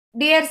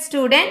Dear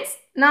students,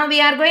 now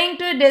we are going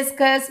to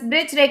discuss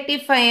bridge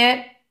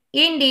rectifier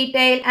in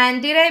detail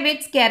and derive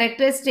its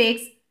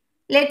characteristics.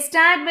 Let's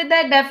start with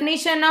the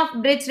definition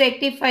of bridge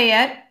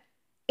rectifier.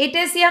 It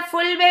is a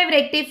full wave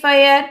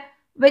rectifier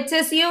which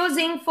is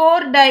using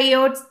 4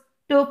 diodes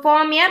to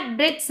form a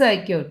bridge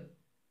circuit.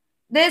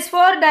 These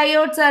 4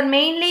 diodes are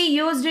mainly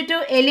used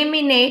to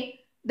eliminate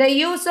the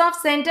use of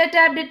center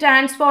tapped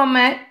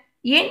transformer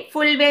in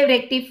full wave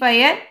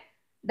rectifier.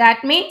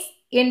 That means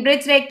in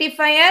bridge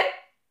rectifier,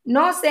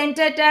 no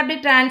center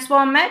tapped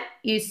transformer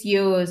is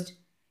used.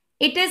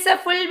 It is a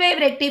full wave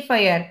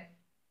rectifier.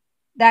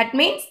 That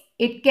means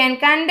it can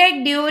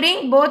conduct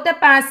during both the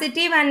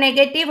positive and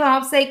negative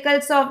half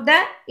cycles of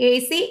the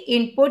AC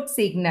input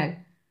signal.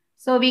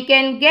 So we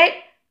can get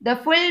the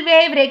full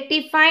wave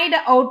rectified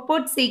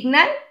output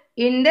signal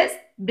in this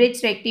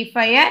bridge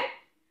rectifier.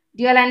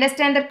 Do you all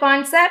understand the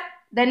concept?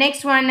 The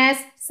next one is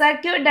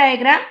circuit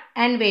diagram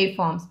and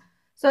waveforms.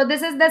 So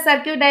this is the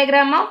circuit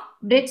diagram of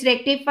bridge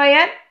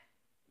rectifier.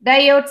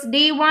 Diodes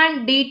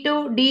D1, D2,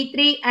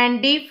 D3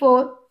 and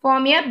D4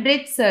 form a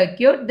bridge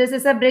circuit. This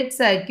is a bridge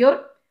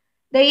circuit.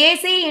 The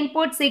AC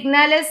input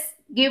signal is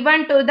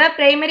given to the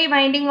primary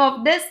winding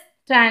of this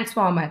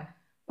transformer.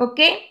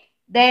 Okay.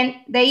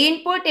 Then the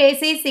input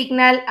AC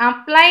signal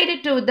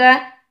applied to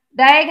the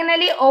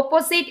diagonally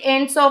opposite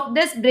ends of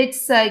this bridge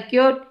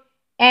circuit,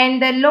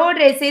 and the load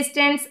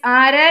resistance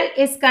RL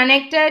is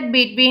connected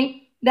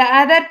between the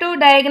other two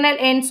diagonal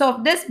ends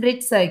of this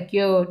bridge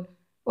circuit.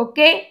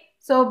 Okay.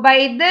 So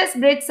by this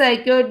bridge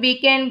circuit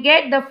we can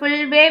get the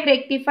full wave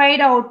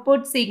rectified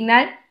output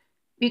signal,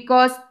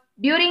 because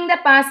during the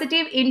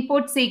positive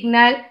input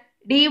signal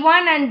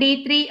D1 and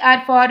D3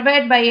 are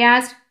forward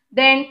biased.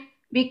 Then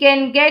we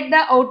can get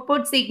the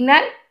output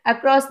signal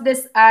across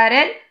this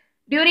RL.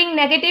 During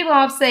negative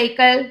half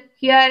cycle,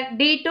 here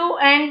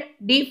D2 and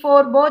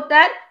D4 both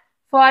are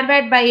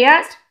forward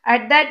biased.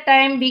 At that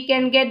time we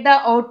can get the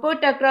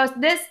output across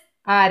this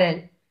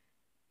RL.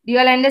 Do you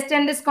all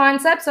understand this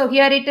concept? So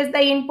here it is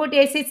the input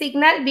AC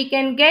signal. We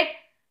can get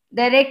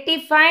the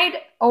rectified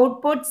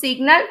output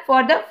signal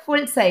for the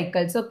full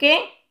cycles.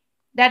 Okay.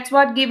 That's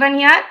what given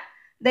here.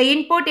 The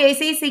input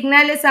AC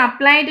signal is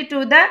applied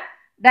to the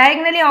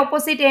diagonally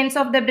opposite ends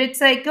of the bridge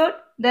circuit.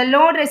 The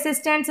load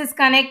resistance is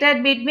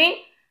connected between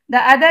the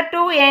other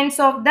two ends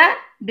of the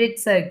bridge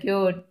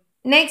circuit.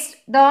 Next,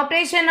 the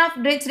operation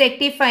of bridge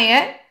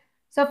rectifier.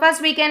 So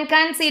first we can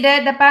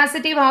consider the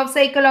positive half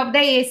cycle of the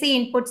AC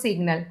input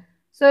signal.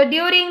 So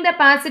during the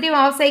positive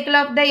half cycle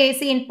of the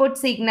AC input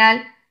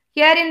signal,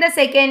 here in the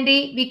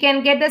secondary we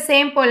can get the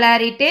same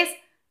polarities.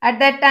 At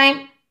that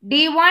time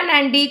D1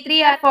 and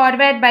D3 are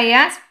forward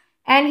biased,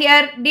 and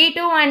here D2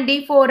 and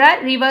D4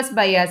 are reverse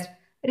biased.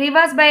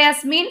 Reverse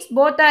bias means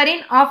both are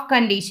in off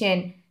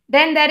condition.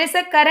 Then there is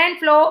a current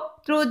flow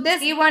through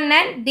this D1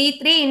 and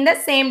D3 in the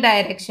same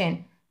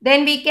direction.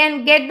 Then we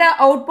can get the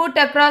output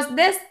across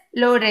this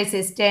load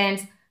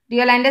resistance. Do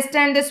you all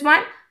understand this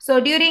one? So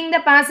during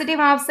the positive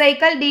half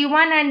cycle,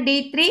 D1 and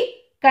D3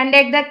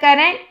 conduct the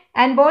current,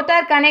 and both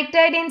are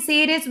connected in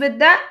series with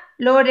the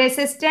load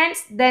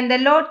resistance. Then the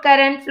load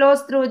current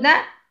flows through the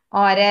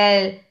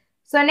RL.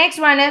 So next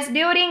one is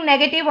during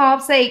negative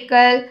half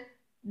cycle,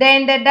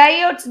 then the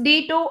diodes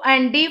D2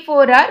 and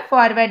D4 are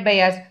forward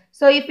biased.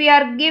 So if we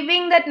are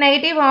giving that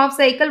negative half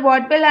cycle,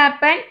 what will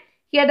happen?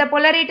 Here the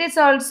polarity is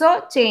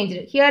also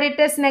changed. Here it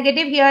is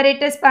negative, here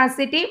it is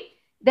positive.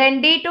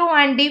 Then D2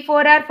 and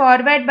D4 are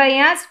forward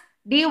biased.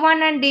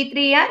 D1 and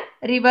D3 are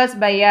reverse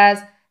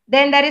biased.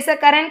 Then there is a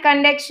current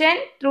conduction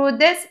through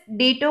this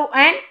D2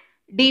 and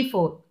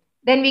D4.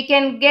 Then we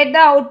can get the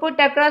output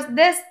across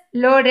this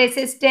load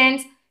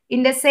resistance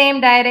in the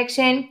same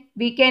direction.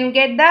 We can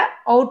get the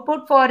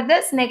output for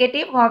this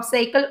negative half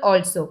cycle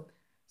also.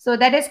 So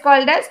that is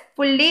called as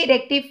fully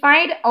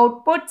rectified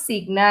output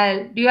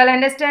signal. Do you all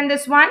understand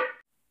this one?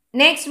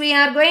 Next we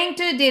are going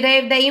to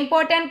derive the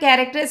important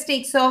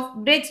characteristics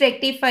of bridge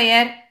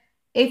rectifier: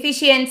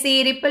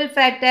 efficiency, ripple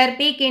factor,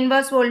 peak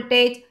inverse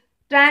voltage,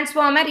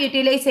 transformer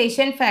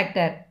utilization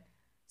factor.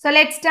 So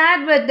let's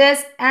start with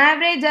this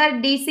average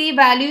or DC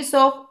values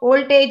of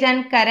voltage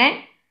and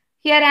current.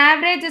 Here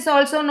average is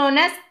also known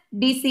as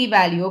DC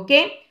value.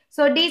 Okay.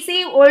 So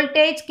DC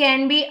voltage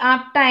can be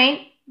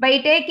obtained by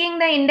taking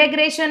the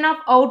integration of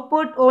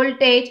output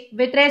voltage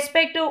with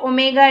respect to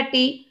omega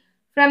t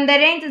from the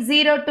range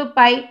 0 to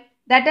pi,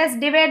 that is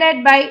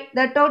divided by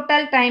the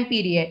total time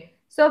period.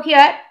 So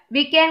here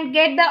we can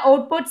get the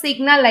output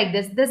signal like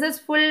this. This is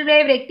full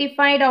wave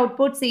rectified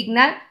output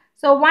signal.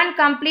 So one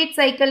complete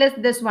cycle is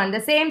this one. The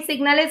same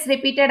signal is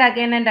repeated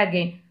again and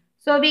again.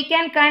 So we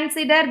can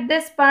consider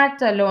this part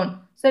alone.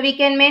 So we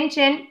can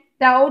mention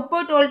the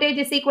output voltage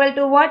is equal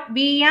to what?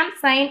 Vm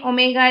sin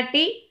omega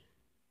t,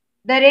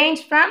 the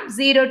range from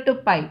 0 to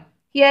pi.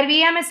 Here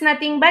Vm is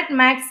nothing but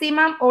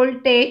maximum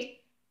voltage.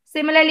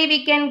 Similarly,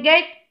 we can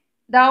get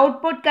the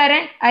output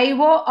current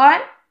IO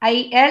or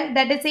IL,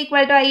 that is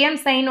equal to Im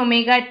sin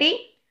omega t.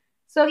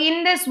 So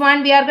in this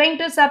one we are going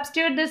to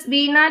substitute this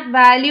V0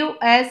 value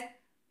as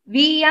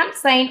Vm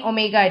sin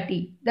omega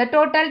t. The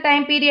total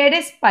time period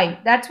is pi.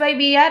 That's why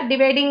we are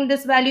dividing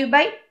this value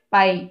by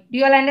pi. Do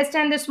you all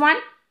understand this one?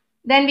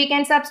 Then we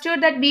can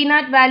substitute that V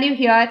naught value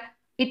here.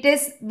 It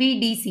is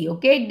VDC.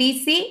 Okay.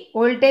 DC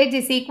voltage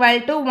is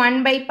equal to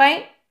 1 by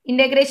pi.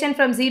 Integration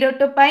from 0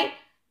 to pi.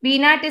 V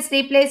naught is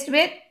replaced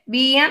with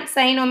Vm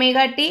sin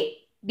omega t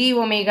d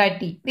omega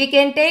t. We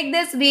can take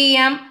this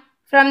Vm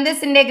from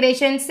this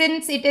integration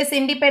since it is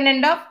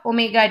independent of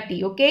omega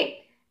t. Okay.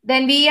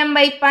 Then Vm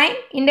by pi,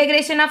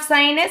 integration of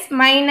sine is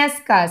minus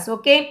cos.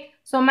 Okay.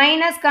 So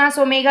minus cos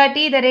omega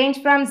t, the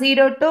range from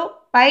 0 to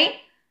pi.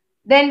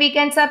 Then we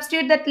can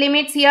substitute that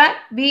limits here.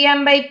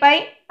 Vm by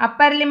pi,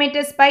 upper limit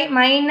is pi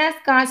minus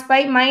cos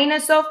pi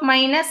minus of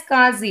minus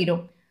cos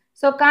 0.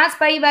 So cos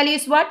pi value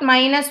is what?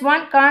 Minus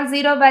 1. Cos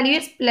 0 value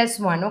is plus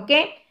 1.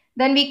 Okay.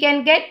 Then we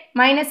can get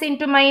minus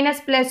into minus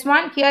plus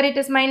 1. Here it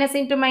is minus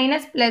into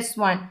minus plus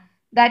 1.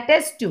 That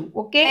is 2.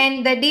 Okay.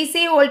 And the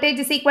DC voltage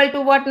is equal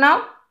to what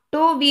now? 2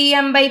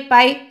 Vm by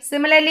pi.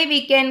 Similarly,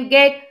 we can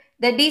get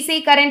the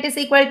DC current is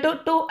equal to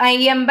 2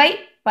 Im by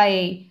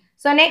pi.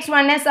 So next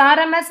one is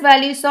RMS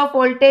values of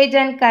voltage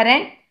and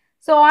current.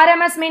 So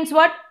RMS means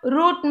what?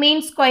 Root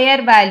mean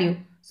square value.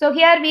 So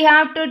here we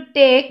have to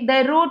take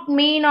the root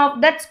mean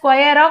of that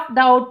square of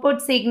the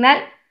output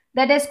signal.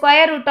 That is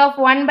square root of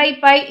 1 by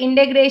pi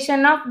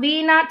integration of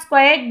V naught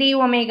squared d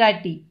omega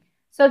t.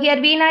 So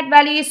here V naught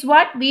value is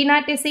what? V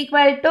naught is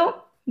equal to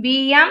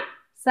Vm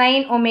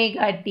sin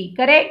omega t.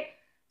 Correct?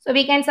 So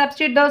we can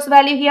substitute those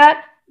value here.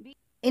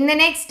 In the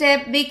next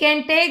step, we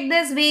can take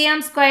this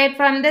Vm squared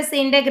from this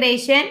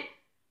integration.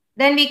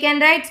 Then we can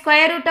write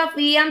square root of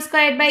Vm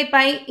squared by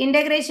pi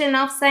integration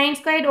of sin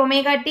squared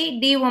omega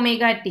t d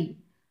omega t.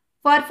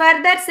 For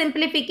further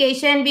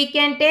simplification, we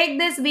can take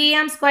this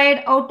Vm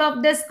squared out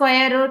of the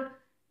square root.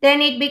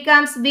 Then it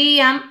becomes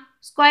Vm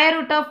square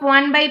root of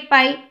 1 by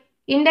pi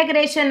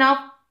integration of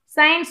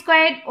sin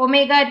squared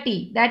omega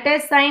t. That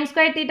is sin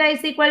squared theta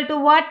is equal to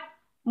what?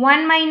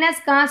 1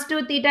 minus cos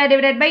 2 theta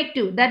divided by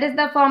 2. That is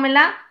the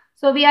formula.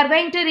 So we are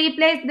going to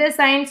replace the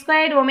sin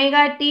squared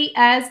omega t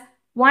as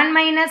 1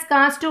 minus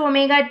cos 2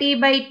 omega t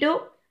by 2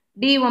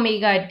 d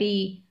omega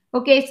t.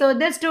 Okay, so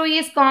this 2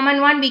 is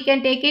common one. We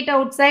can take it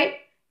outside.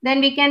 Then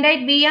we can write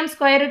Vm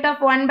square root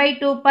of 1 by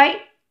 2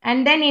 pi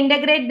and then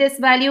integrate this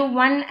value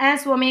 1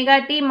 as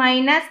omega t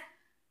minus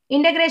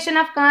integration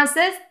of cos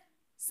is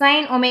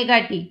sin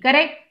omega t.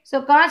 Correct?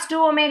 So cos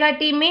 2 omega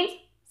t means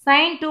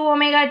sin 2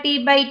 omega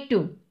t by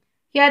 2.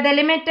 Here the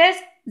limit is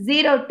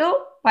 0 to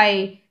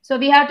pi. So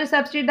we have to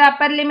substitute the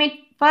upper limit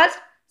first.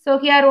 So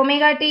here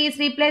omega t is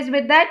replaced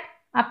with that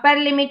upper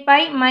limit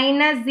pi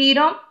minus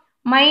 0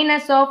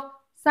 minus of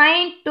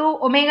sin 2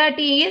 omega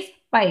t is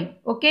pi.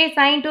 Okay,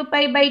 sin 2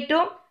 pi by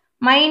 2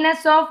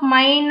 minus of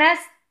minus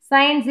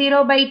sin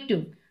 0 by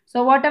 2.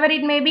 So whatever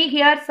it may be,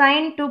 here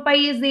sin 2 pi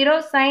is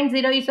 0, sin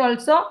 0 is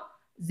also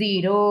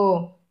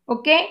 0.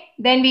 Okay,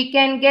 then we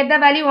can get the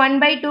value 1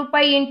 by 2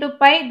 pi into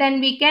pi. Then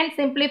we can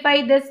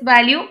simplify this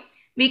value.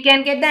 We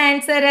can get the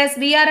answer as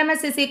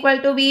Vrms is equal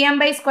to Vm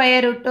by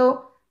square root 2.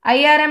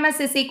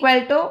 IRMS is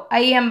equal to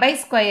Im by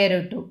square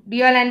root 2. Do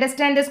you all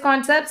understand this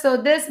concept? So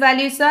these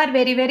values are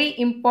very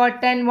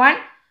important one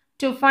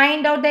to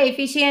find out the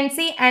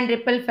efficiency and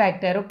ripple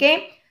factor.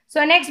 Okay.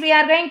 So next we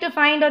are going to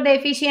find out the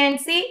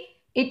efficiency.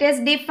 It is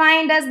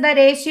defined as the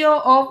ratio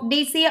of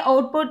DC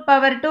output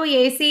power to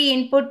AC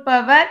input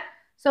power.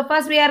 So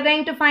first we are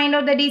going to find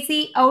out the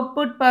DC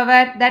output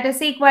power, that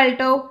is equal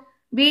to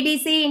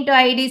VDC into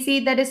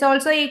IDC, that is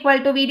also equal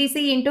to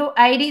VDC into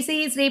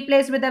IDC is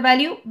replaced with the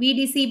value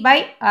VDC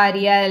by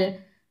RL,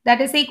 that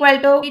is equal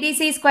to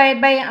VDC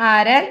squared by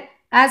RL.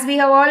 As we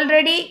have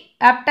already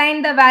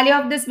obtained the value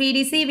of this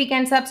VDC, we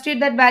can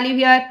substitute that value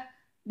here.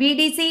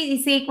 VDC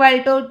is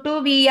equal to 2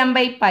 Vm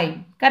by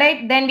pi.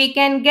 Correct? Then we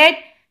can get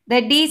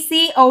the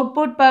DC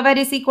output power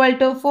is equal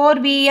to 4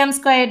 Vm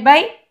squared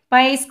by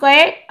pi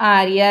squared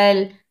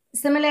RL.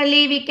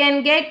 Similarly, we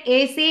can get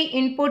AC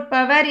input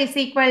power is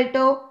equal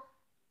to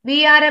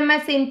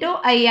Vrms into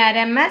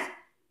IRMS.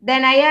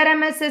 Then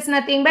IRMS is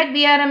nothing but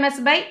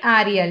Vrms by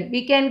RL.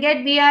 We can get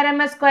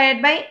Vrms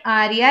squared by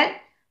RL.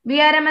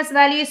 Vrms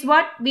value is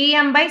what?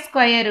 Vm by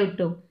square root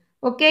 2.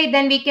 Okay,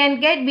 then we can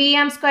get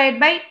Vm squared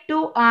by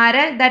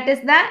 2RL, that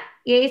is the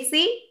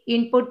AC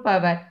input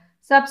power.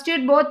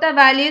 Substitute both the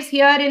values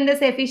here in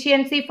this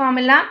efficiency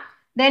formula.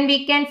 Then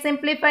we can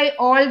simplify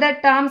all the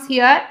terms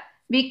here.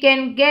 We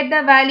can get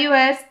the value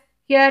as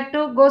here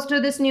 2 goes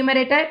to this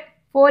numerator.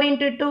 4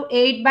 into 2,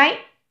 8 by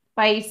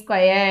pi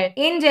squared.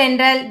 In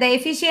general, the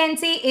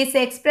efficiency is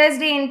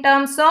expressed in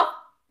terms of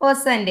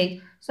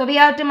percentage. So we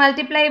have to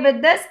multiply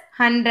with this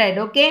 100.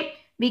 Okay.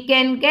 We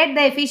can get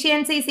the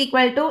efficiency is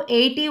equal to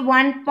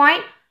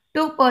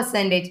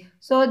 81.2%.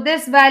 So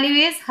this value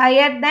is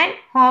higher than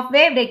half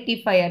wave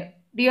rectifier.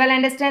 Do you all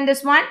understand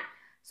this one?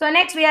 So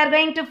next we are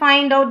going to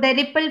find out the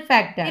ripple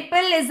factor. Ripple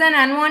is an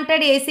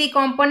unwanted AC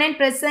component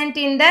present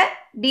in the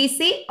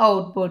DC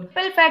output.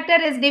 Ripple factor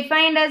is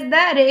defined as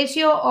the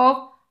ratio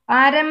of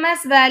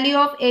RMS value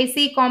of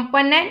AC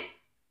component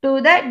to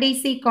the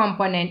DC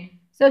component.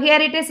 So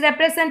here it is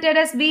represented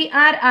as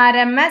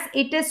VRRMS.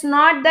 It is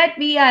not that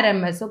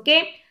VRMS.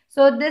 Okay.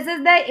 So this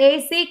is the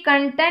AC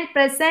content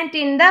present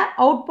in the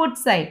output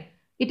side.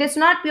 It is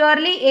not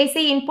purely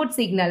AC input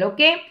signal.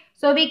 Okay.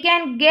 So we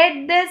can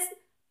get this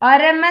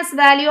RMS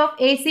value of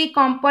AC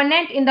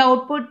component in the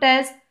output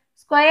as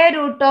square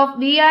root of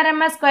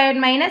VRMS squared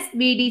minus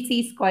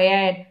VDC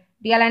squared.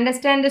 Do you all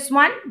understand this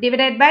one?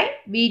 Divided by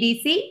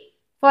VDC.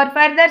 For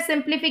further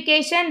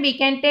simplification, we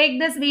can take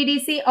this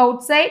VDC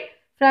outside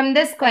from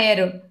the square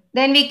root.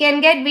 Then we can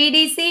get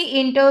VDC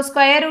into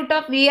square root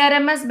of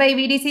VRMS by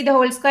VDC the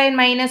whole square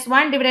minus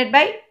 1 divided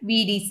by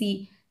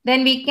VDC.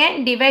 Then we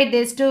can divide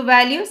these two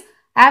values.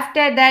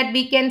 After that,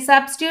 we can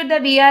substitute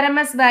the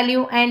VRMS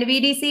value and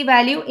VDC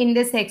value in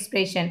this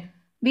expression.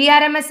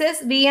 VRMS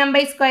is Vm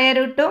by square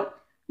root 2.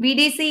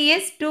 VDC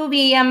is 2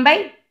 Vm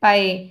by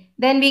pi.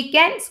 Then we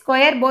can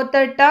square both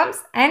the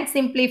terms and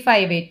simplify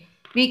it.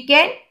 We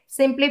can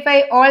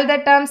simplify all the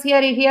terms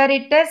here. Here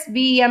it is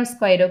Vm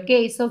squared.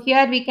 Okay. So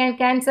here we can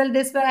cancel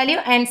this value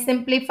and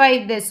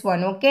simplify this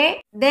one.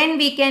 Okay. Then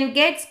we can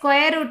get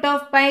square root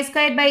of pi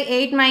squared by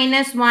 8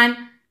 minus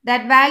 1.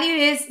 That value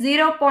is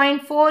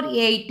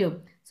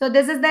 0.482. So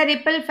this is the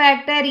ripple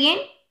factor in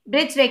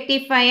bridge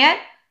rectifier.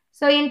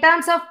 So in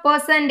terms of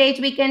percentage,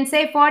 we can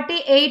say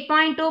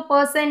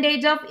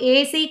 48.2% of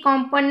AC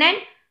component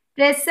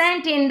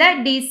present in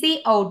the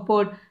DC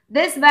output.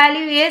 This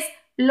value is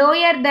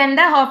lower than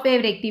the half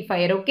wave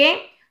rectifier.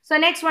 Okay. So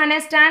next one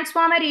is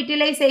transformer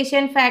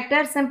utilization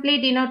factor, simply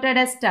denoted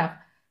as TUF.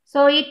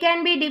 So it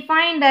can be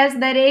defined as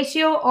the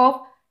ratio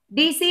of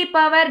DC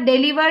power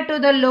delivered to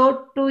the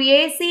load to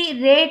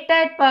AC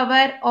rated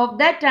power of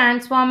the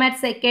transformer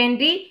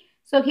secondary.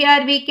 So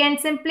here we can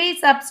simply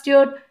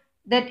substitute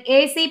that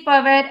AC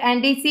power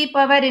and DC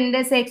power in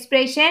this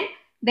expression.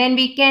 Then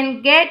we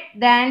can get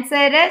the answer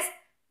as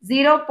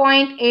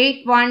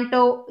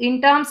 0.812.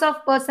 In terms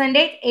of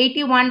percentage,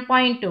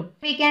 81.2.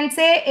 We can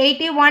say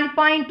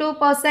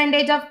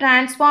 81.2% of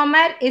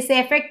transformer is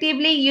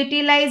effectively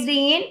utilized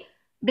in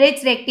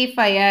bridge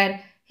rectifier.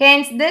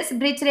 Hence, this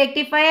bridge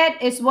rectifier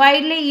is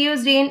widely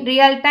used in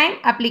real-time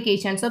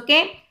applications.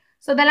 Okay.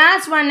 So, the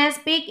last one is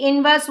peak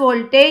inverse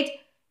voltage.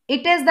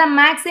 It is the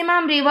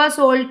maximum reverse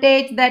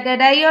voltage that a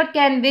diode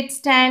can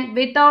withstand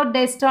without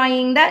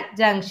destroying the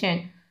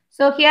junction.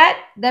 So, here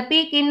the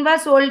peak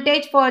inverse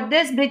voltage for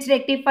this bridge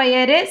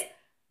rectifier is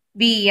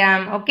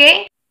Vm.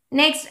 Okay.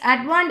 Next,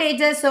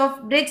 advantages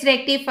of bridge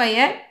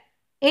rectifier.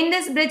 In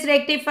this bridge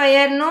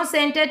rectifier, no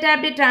center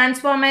tapped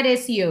transformer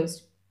is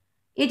used.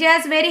 It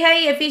has very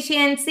high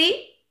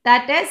efficiency,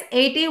 that is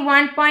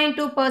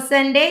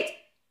 81.2%,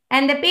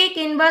 and the peak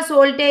inverse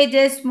voltage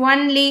is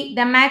only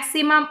the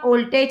maximum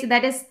voltage,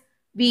 that is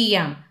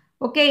Vm.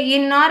 Okay,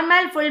 in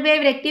normal full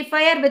wave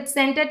rectifier with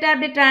center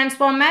tapped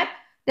transformer,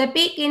 the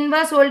peak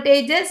inverse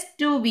voltage is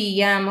 2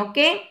 Vm.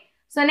 Okay,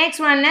 so next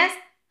one is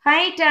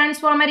high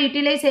transformer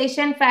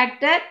utilization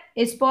factor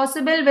is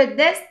possible with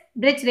this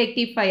bridge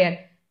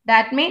rectifier.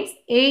 That means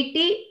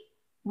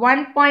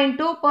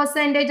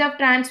 81.2% of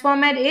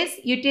transformer is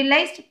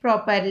utilized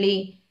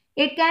properly.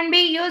 It can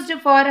be used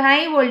for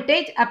high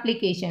voltage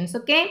applications.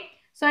 Okay.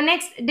 So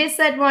next,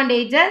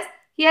 disadvantages.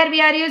 Here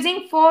we are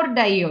using 4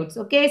 diodes.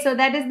 Okay. So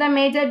that is the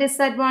major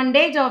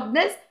disadvantage of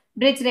this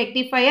bridge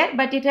rectifier,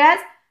 but it has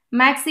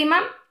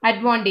maximum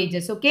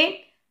advantages.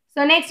 Okay.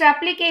 So next,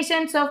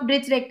 applications of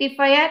bridge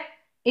rectifier.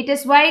 It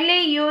is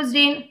widely used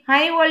in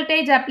high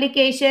voltage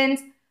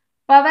applications,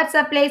 power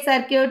supply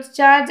circuits,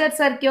 charger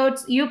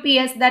circuits,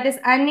 UPS, that is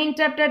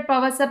uninterrupted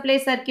power supply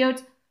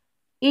circuits,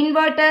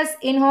 inverters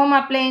in home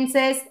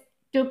appliances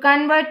to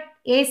convert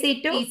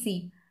AC to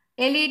DC,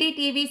 LED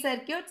TV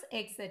circuits,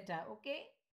 etc. Okay.